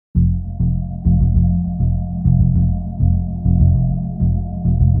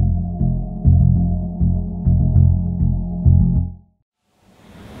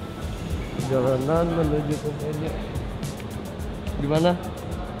perjalanan menuju ke Bali. Gimana?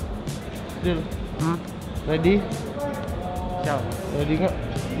 Dil? Ready? Siapa? Ready nggak?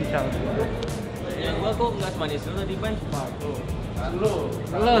 Bisa. Yang gua kok nggak manis dulu di bay. Lu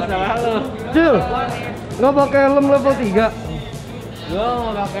salah lu. Dil, nggak pakai helm level 3? Gua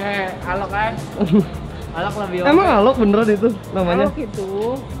mau pakai alok aja. Alok lebih oke. Emang alok beneran itu namanya? Alok itu.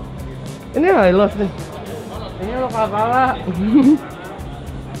 Ini high loss nih. Ini lo kepala.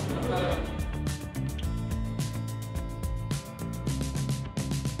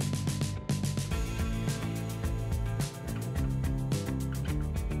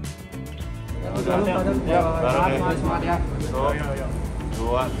 Semangat ya. 2,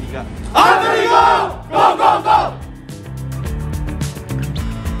 3. Alter Ego, go!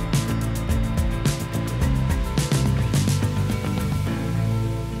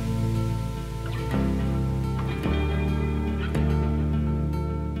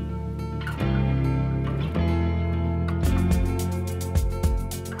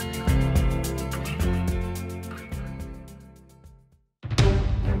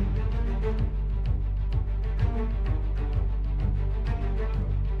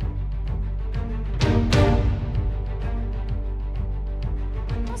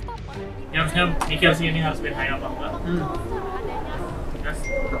 Ya harusnya mikir sih ini harus berhayal apa enggak. Gas.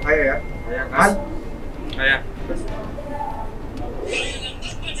 Tetap aja ya. Kan? Kayak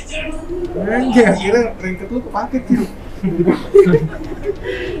Anjir, akhirnya ringket lu kepake gitu.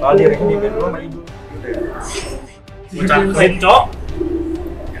 Oh, di ring lu sama ibu. bocah clean, Cok.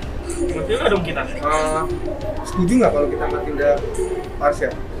 Ngerti nggak dong kita? Setuju nggak kalau kita matiin udah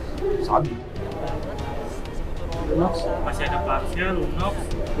parsial? Sabi. Lunox masih ada parsial, Lunox.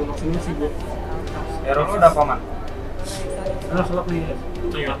 Lunox ini sih gue. Error lu udah apa, Man? Selok nih.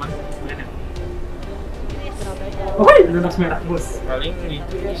 Tuh, aman. Lihat ya. Woi, Lunox merah, Bos. Paling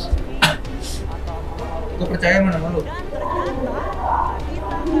gitu. Gue percaya mana sama lu.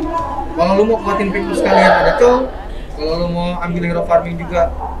 Kalau lu mau kuatin pick lu sekalian ada cow. Kalau lu mau ambil hero farming juga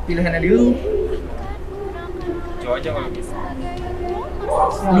pilihannya di lu. Coba aja kalau bisa.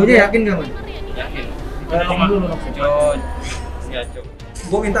 Lu nya yakin gak, Man? Yakin. Udah lama dulu Lunox. Cok. Ya, Cok.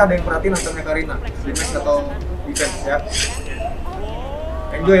 Gue minta ada yang perhatiin nontonnya Karina, defense atau defense ya.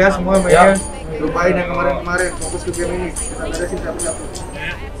 Enjoy ya semua mainnya. Lupain yang kemarin-kemarin, fokus ke game ini. Kita beresin satu-satu.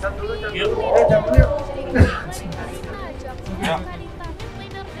 Jangan yuk.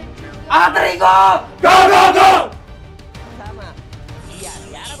 Alter Ego, go!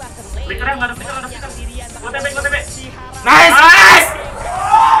 Flickernya nggak ada flicker. Gua TP. Nice!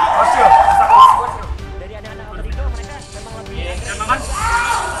 Jangan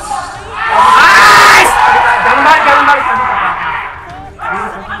man. Jangan balik.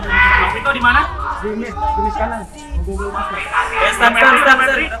 Waktu itu di mana? Di kanan. Stop.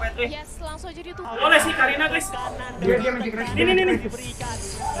 Yes, langsung aja dia tuh. Boleh sih Karina, guys. Dia magic rest. Ini.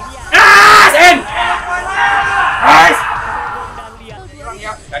 Gas! Nice!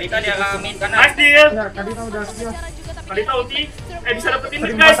 Tadi kan dia ngamin kan. Nice deal. Benar, tadi kan udah skill. Tadi tahu ulti. Bisa dapetin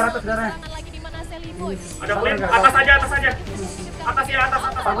mid, guys. 400 darah. Ada poin atas aja. Atas ya.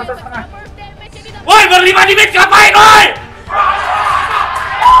 Sama setengah. Woi, berlima di mid ngapain, woi?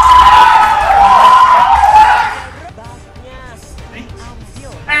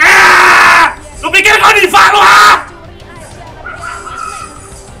 Lu pikir kau diva lu, ha?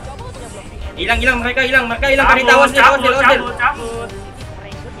 Hilang mereka hilang tadi tawas dia. Cabut.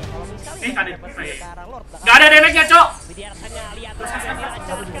 Gak ada damage-nya, Cok.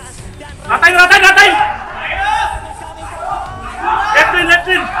 Ratain. Left clean.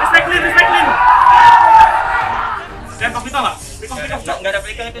 Respect clean. Lihat kita nggak? Enggak ada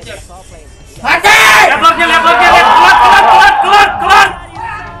flicker itu, Cok. Mati! Lihat lordnya. Keluar.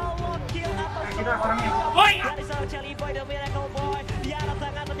 Woi.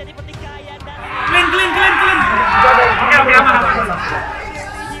 Clean. Oke, aman.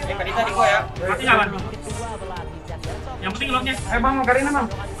 Tadi gua ya. Mati nggak, Man? Yang penting lordnya. Bang, mau Karina, Bang.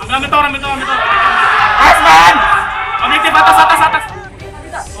 Ambil tor. Asman! Objektif atas.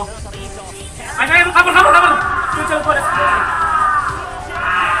 Oh. Ayo, kabur. Cucul gua deh.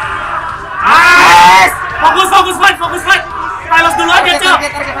 Nice! Fokus fight. Pilos dulu aja, Cok.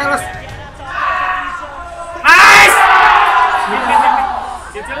 Target Pilos. Nice.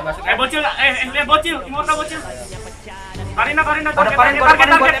 Bocil. Lihat bocil. Immortal bocil. Karina. Target.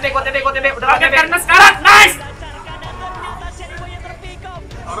 Gua TB. Udah Target karena sekarang. Nice.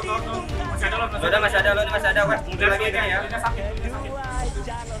 Masih ada lo. Weh, mundur lagi ya.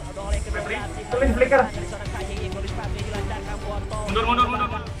 Clean flicker. Mundur.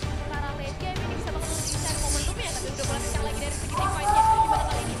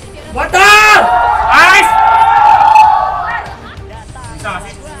 Botol! Bisa nggak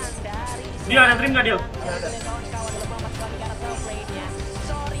sih? Dia ada trim nggak, Dil? Nice.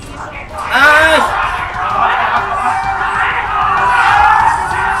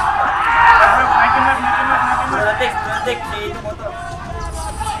 Naikin mas. Detik di itu motor.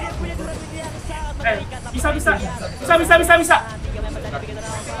 Bisa.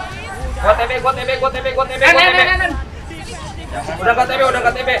 Gua TB. Udah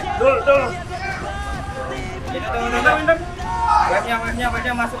KTB. Dul. Itu tuh. Bentar.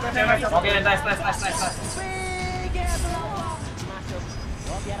 Webnya masuk ke TB. Oke, nice.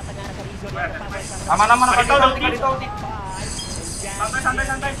 Aman.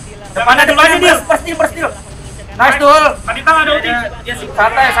 Santai. Depannya Dil. Perstil. Nice Dul. Tadi tang ada ulti.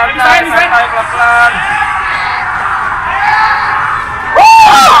 Santai, pelan-pelan.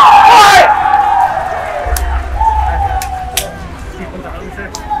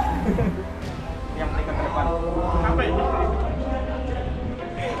 Yang mereka ke depan. Sampai.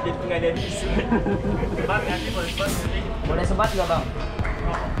 Jadi nggak ada di sini. Boleh sebat nggak bang?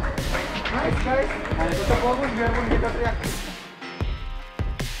 Nice guys. Tetap fokus biarpun kita teriak.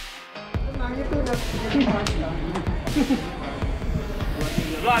 Tenang itu udah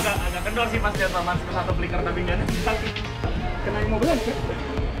Lu agak kendor sih pas lihat Roman ke satu flicker tapi nggak ada. kena yang mobilan kan?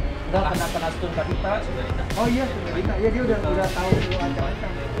 Udah kena stun kapita sudah kita. Oh iya, sudah. Iya dia udah tahu lu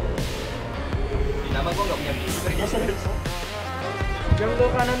ancam-ancam. Di nama gua nggak punya bisnis. Jam ke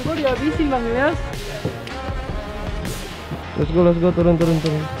kanan gua dihabisin Bang Ilyas. Let's go, turun.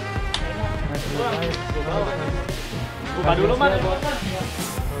 Buka dulu man.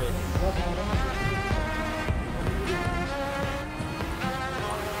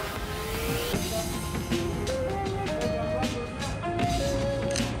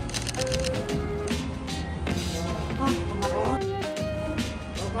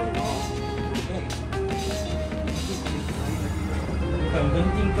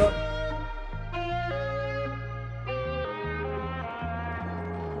 Penting kok.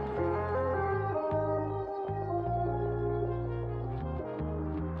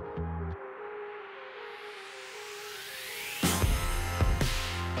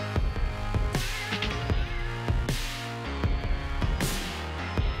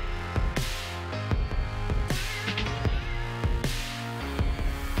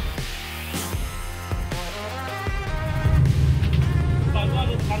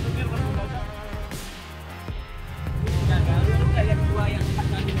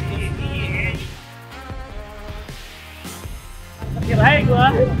 Kirain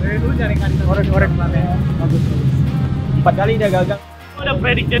gua. Lu cari kan korek mana? Bagus. 4 kali dia gagal. Gua udah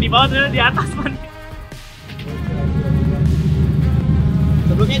prediknya di bawah ternyata di atas man.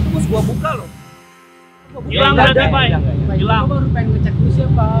 Sebelumnya itu bus gua buka loh. Hilang berarti Pak. Hilang. Baru pengen ngecek dulu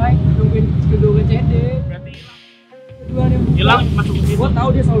siapa? Nungguin kedua CD. Berarti Kedua yang hilang masuk ke situ. Gua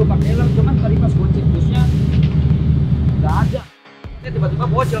tahu dia selalu pakai helm, cuman tadi pas gua cek busnya nggak ada. Tiba-tiba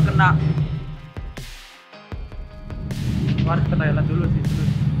bocil kena. Harus ke toilet dulu sih terus.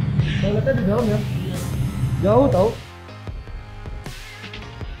 Toiletnya di dalam ya? Jauh tau?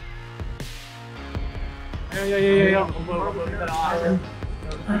 Ayo. Kumpul kita doang.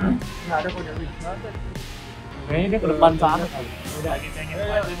 Nggak ada kok jadi. Kayaknya dia ke depan sana. Udah gitu.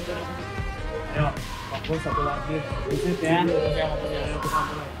 Ayo, fokus satu lagi. Visit ya.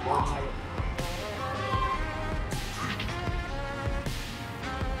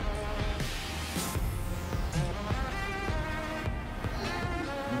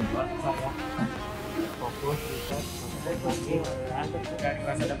 Fokus, reset, lagi, dan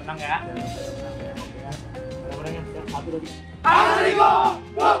merasa udah menang ya. Mudah-mudahan yang satu lagi. Alter Ego,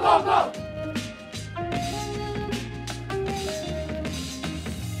 go.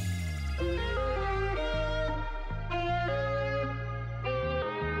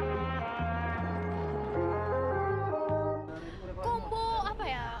 Combo apa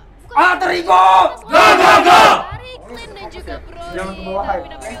ya? Alter Ego, go. Dari clean dan juga bro. Jangan ke bawah, Hai.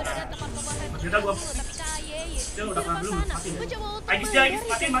 Kita gua dia udah kalah belum mati. Aegis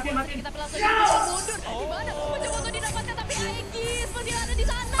mati. Kita langsung mundur. Di mana? Mencoba untuk didapatkan tapi Aegis masih ada di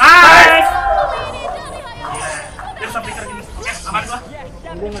sana. Nice. Ini dari Hayat. Dia bisa flicker gini. Oke, aman gua. Oke.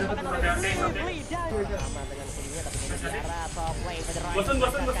 Bosun.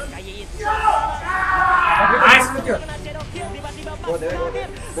 Nice. Buat dewe.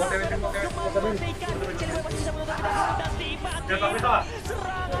 Dia tak bisa lah.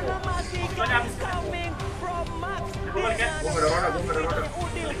 Soalnya habis. Gua balik ya. Gua nggak ada roda.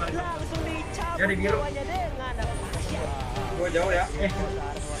 Jadi biru. Gua jauh ya.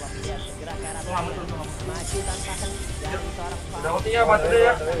 Selamat terus. Udah ultinya baterai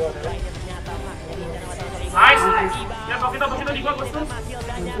ya. Nice. Ya, begitu di gua, bos.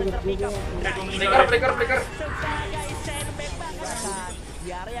 Flicker. Di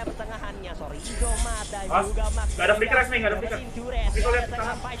area pertengahannya, sorry, Igo Mata Mas, juga Max. nggak ada flicker, Resmi, nggak ada flicker. Itu lihat ke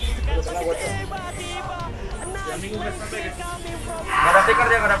kanan. Yang minggu nggak sampai, guys. Nggak ada flicker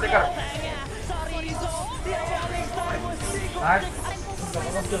dia, nggak ada flicker. Nice.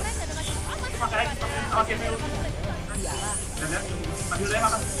 Pakai lagi, pakai melu. Dan lihat, panggil dia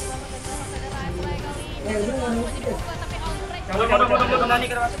makan. Coba nani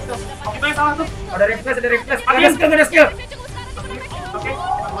ke depan itu. Oke, itu yang salah tuh. Ada refresh. Nggak ada skill. Oke.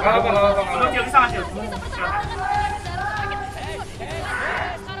 Nggak apa. Lu kill, bisa nggak kill?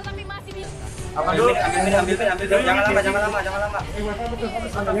 Apa dulu? Ambil. Jangan lama.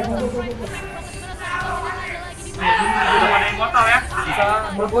 Udah pada yang mortal ya. Bisa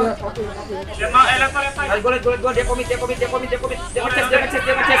Dia mau level. gol dia komit. Dia nge-chase.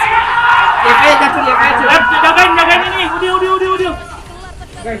 Dia kacau. Jagain ini. Udah.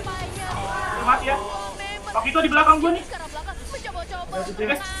 Guys. Mati ya. Pak itu di belakang gua nih.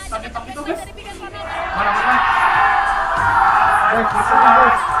 Guys, target Pak itu, guys. Mana?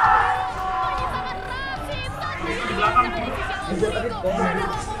 Guys, di belakang.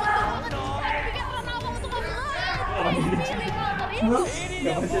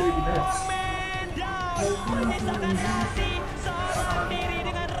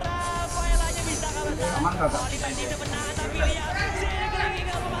 Aman nggak, Kak?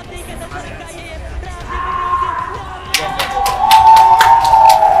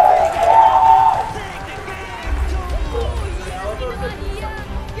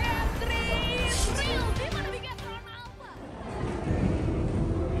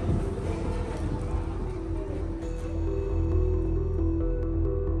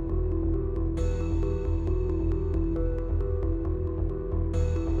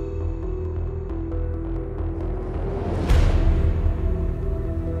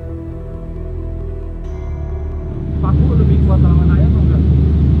 Paku lebih kuat lawan ayam atau enggak?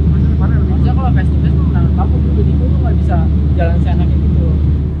 Mana lebih? Maksudnya kalau face to face tuh menang paku tuh, jadi gue tuh nggak bisa jalan seenaknya gitu.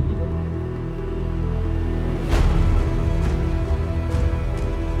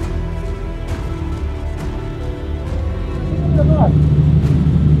 Udah kelar.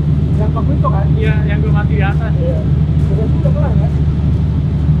 Yang paku itu kan? Iya, yang gue mati di atas. Iya. Udah kelar kan?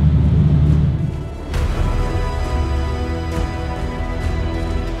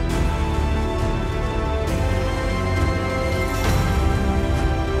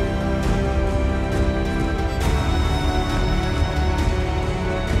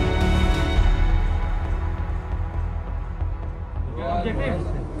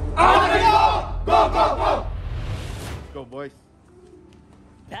 Go boys.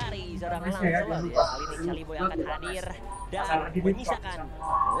 Dari seorang langsung ya, kali ini Caliboy akan hadir dan menyisakan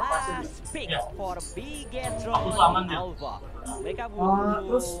last pick for Bigetron Alpha. Mereka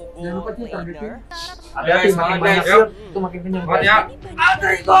Terus jangan lupa sih targetin. Hati-hati, makin banyak Itu makin kenyang. Kuat ya. Alter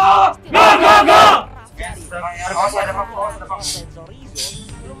Ego, go! Awas ada Pak. Sensorizo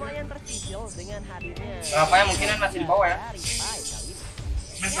lumayan tercicil dengan hadirnya. Berapa ya, mungkin masih di bawah ya.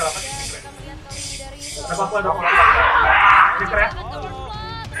 Ada apa? Flicker ya.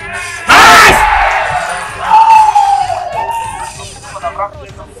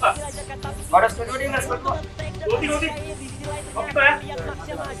 Ada skill dia nggak skill tuh. Ulti. Oke tuh ya.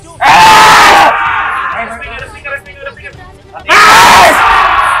 Ada speaker.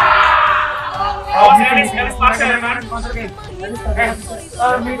 Oh, Elis Pasha ya kan? Ayo.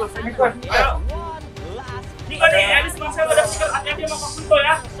 Jika nih Elis Pasha ada speaker, hati-hati sama Pak Kuto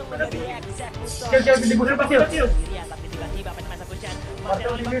ya. Kecil digusur kecil. Tapi tiba-tiba penyemasa Kuchan masih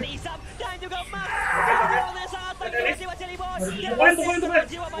oleh Bakti Isam dan juga Mas. Pukulin. Bisa.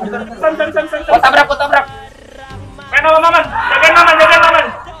 Kau tabrak. Main sama Maman. Jagain Maman.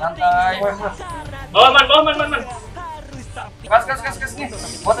 Santai. Bawa Man. Gas nih.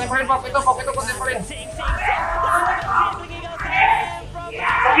 Buat temperin Pok itu buat temperin.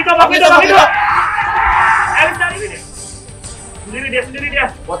 Pak itu. Elis dari ini dia. Sendiri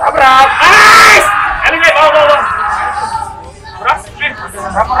dia. Buat tabrak. Nice! Elis bawa. Beras.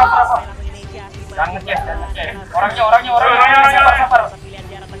 Berapa? Jangan ngecek. Orangnya. Sabar.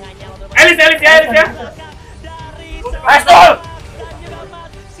 Elis ya. Nice dol.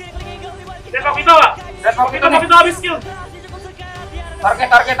 Dan Pak itu habis skill.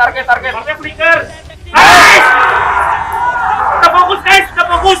 Target. Marknya flicker. Nice! Kita fokus guys,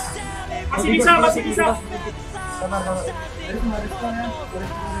 Masih bisa.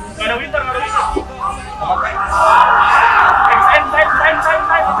 Gak ada winter.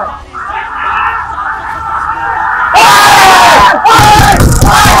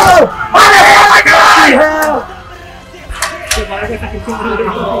 Time. Mana?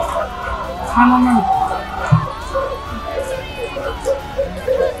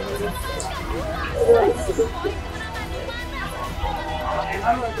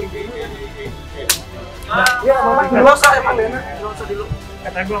 Iya, Maman dulu usah ya, Pandena. Dulu.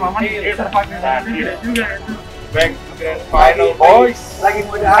 Kata gue Maman tidak juga. Back to grand final, boys. Lagi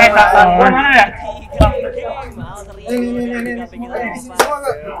mau Tasan gue mana ya? Ini. Semua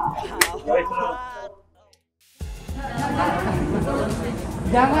enggak?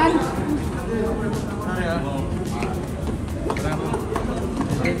 Jangan.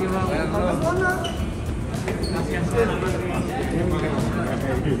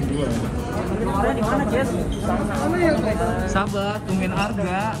 Kemarin di mana, Jess? Sabar, tungguin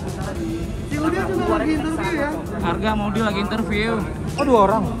Arga. Si Udia juga lagi interview ya. Arga mau dia lagi interview. Oh, 2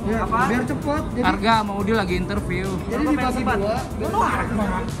 orang. Ya, biar cepat. Jadi Arga mau dia lagi interview. dibagi 2.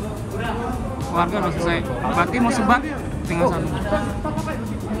 Warga udah selesai. Berarti mau sebat tinggal satu.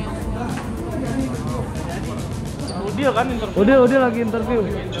 Dia kan interview. Udah lagi interview.